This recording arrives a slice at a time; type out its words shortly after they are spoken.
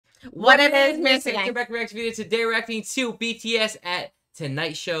What it is, Murisan. Welcome back to reaction video. Today reacting to BTS at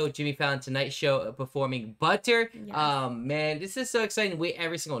Tonight Show. Jimmy Fallon Tonight Show performing Butter. Yes. Man, this is so exciting. Wait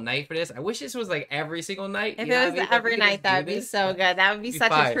every single night for this. I wish this was like every single night. If it was every night, that would be so good. That would be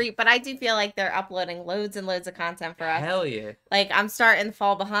such a treat. But I do feel like they're uploading loads and loads of content for us. Hell yeah. Like, I'm starting to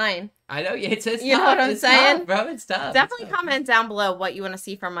fall behind. I know, yeah, it's tough. You know what I'm saying? Tough, bro, it's tough. Definitely comment down below what you want to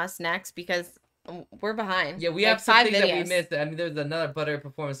see from us next, because we're behind. Yeah, we have some things that we missed. I mean, there's another Butter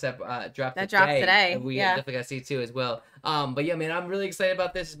performance that dropped today. And we definitely got to see too as well. But yeah, man, I'm really excited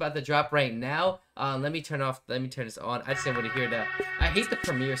about this. It's about to drop right now. Let me turn this on. I just want to hear the. I hate the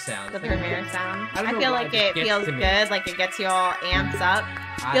premiere sound. The premiere sound. I feel like it feels good. Like it gets you all amped up.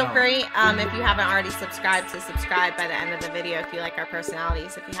 Feel free, if you haven't already subscribed, to subscribe by the end of the video if you like our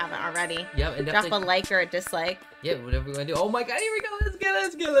personalities. If you haven't already, yep, and drop a like or a dislike. Yeah, whatever we want to do. Oh my God, here we go. Let's go.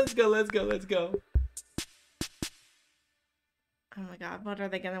 Let's go. Let's go. Let's go. Let's go. Oh my God, what are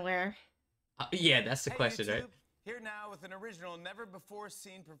they gonna wear? Yeah, that's the question, YouTube. Right? Here now with an original,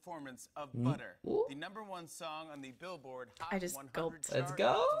 never-before-seen performance of Butter, the #1 song on the Billboard Hot 100 gulped. chart Let's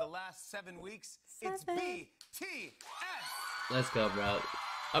go. for the last 7 weeks. It's BTS. Let's go, bro.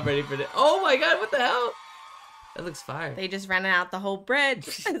 I'm ready for this. Oh my God, what the hell? That looks fire. They just rented out the whole bridge.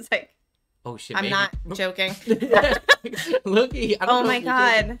 It's like, oh shit, I'm not joking. Looky, oh my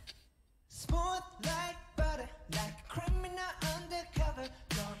God.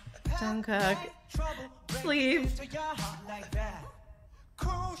 Jungkook. Sleeve.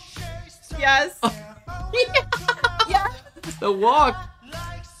 Yes. Yeah. The walk.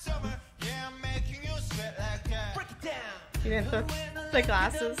 You didn't throw the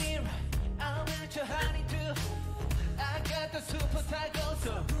glasses.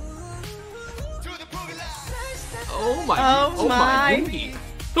 Oh my. Oh my.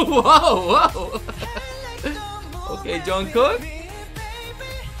 Whoa, whoa. Okay, Jungkook.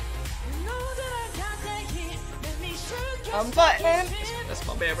 I'm button. That's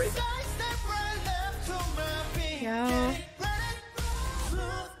my man right there. Yo.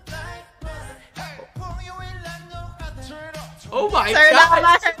 Oh my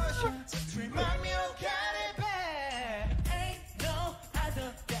God.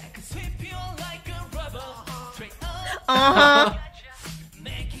 Uh-huh.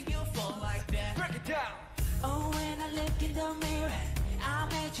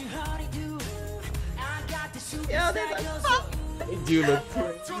 Yo, they look pop. They do look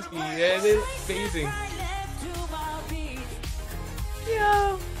crazy. Yeah, it's amazing.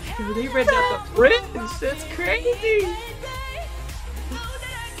 Yo. They read out the bridge. That's crazy.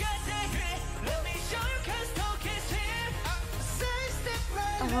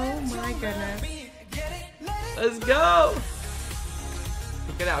 Oh my goodness. Let's go.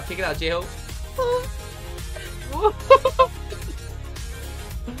 Kick it out, J-Hope.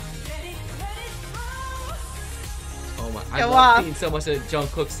 Oh my! I love seeing so much of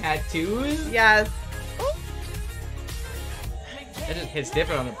Jungkook's tattoos. Yes. It just hits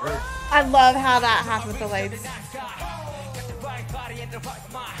different on the bridge. I love how that happened with the lights.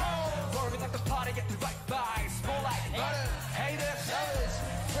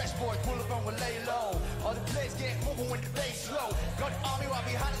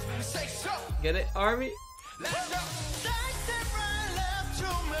 Get it, Army? I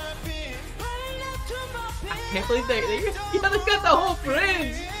can't believe they got the whole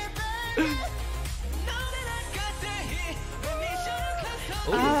bridge.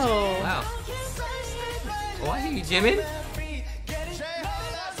 Ooh, oh. Wow. Oh, I hear you, Jimin.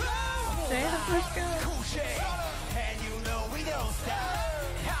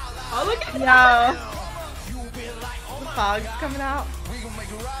 Oh, look at that. The fog's coming out.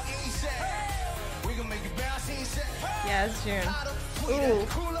 Yeah, it's June. Ooh.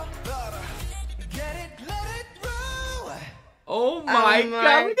 Oh my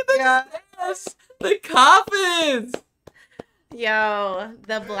God, look at this. The coffins. Yo,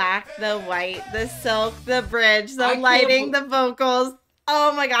 the black, the white, the silk, the bridge, the lighting, the vocals.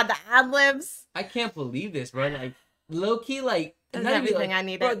 Oh my God, the ad-libs. I can't believe this, bro. Like, low-key, like, that's everything I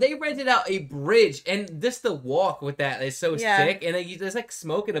needed. Bro, they rented out a bridge, and just the walk with that is so sick. And then there's like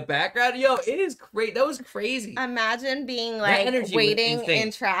smoke in the background. Yo, it is great. That was crazy. Imagine being like waiting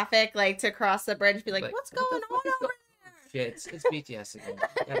in traffic, like to cross the bridge, be like, what's going on over there? Yeah, it's BTS again.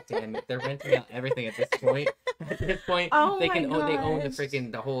 God damn it, they're renting out everything at this point. At this point, they own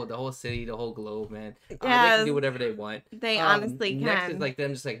the whole city, the whole globe, man. They can do whatever they want. They honestly can. Next is like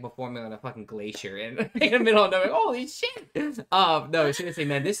them just like performing on a fucking glacier in the middle of nowhere. Holy shit! No, seriously,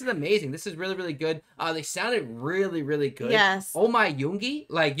 man, this is amazing. This is really, really good. They sounded really, really good. Yes. Oh my Yoongi,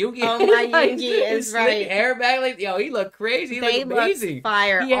 like Yoongi. Oh my Yoongi is right. Hair back, like yo, he looked crazy. He looked amazing.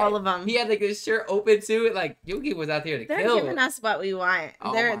 Fire, all of them. He had like his shirt open too. Like Yoongi was out there to kill. They're giving us what we want.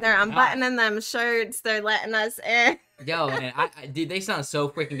 They're unbuttoning them shirts. They're letting us in. Yo, man, dude, they sound so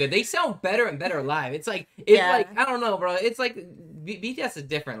freaking good. They sound better and better live. It's like I don't know, bro. It's like BTS is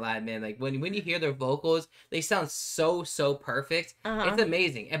different live, man. Like when you hear their vocals, they sound so perfect. It's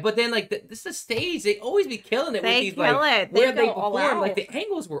amazing. But then like this is the stage. They always be killing it with these like where they perform. Like the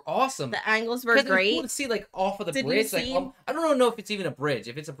angles were awesome. The angles were great. It was cool to see like off of the bridge. Like I don't know if it's even a bridge.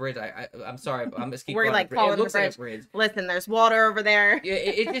 If it's a bridge, I'm sorry, but I'm just keep. We're like calling it the bridge. Listen, there's water over there. Yeah,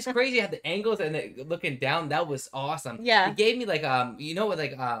 it's just crazy how the angles and looking down. That was awesome. Yeah, it gave me like you know what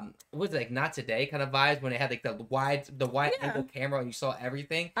like what was it, like Not Today kind of vibes when they had like the wide angle camera and you saw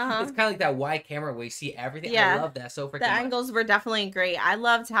everything. It's kind of like that wide camera where you see everything. I love that so freaking much. The angles were definitely great. I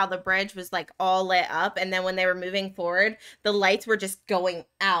loved how the bridge was like all lit up, and then when they were moving forward, the lights were just going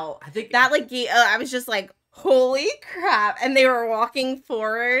out. I think that like I was just like, holy crap. And they were walking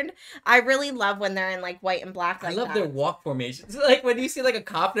forward. I really love when they're in like white and black like I love their walk formations. Like when you see like a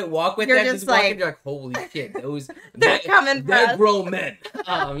confident walk with them just walking, you're like, holy shit, those they're grown men.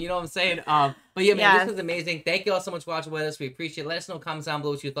 You know what I'm saying? But yeah, man, this was amazing. Thank you all so much for watching with us. We appreciate it. Let us know in the comments down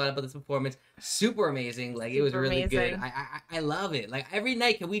below what you thought about this performance. Super amazing. Like it was really good. I love it. Like every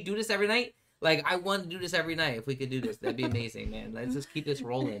night, can we do this every night? Like, I want to do this every night. If we could do this, that'd be amazing, man. Let's just keep this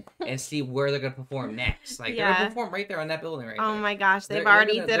rolling and see where they're going to perform next. Like, they're going to perform right there on that building right there. Oh, my gosh. They've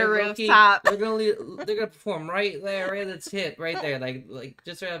already did a rooftop. They're going to perform right there, right at the tip, right there. Like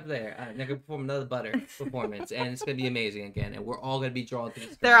just right up there. They're going to perform another butter performance. And it's going to be amazing again. And we're all going to be drawn to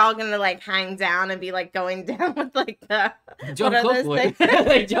this. They're all going to, like, hang down and be, like, going down with, like, the... John Cook would.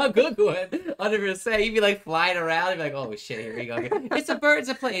 Like, John Cook would. 100%. He'd be, like, flying around. He'd be like, oh, shit, here we go. It's a bird, it's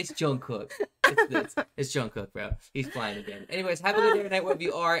a plane. It's John Cook. It's Jungkook, bro. He's flying again. Anyways, have a good day every night wherever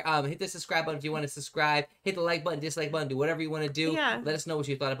you are. Hit the subscribe button if you want to subscribe. Hit the like button, dislike button. Do whatever you want to do. Let us know what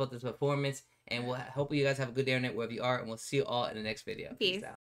you thought about this performance. And we'll hope you guys have a good day every night wherever you are. And we'll see you all in the next video. Peace out.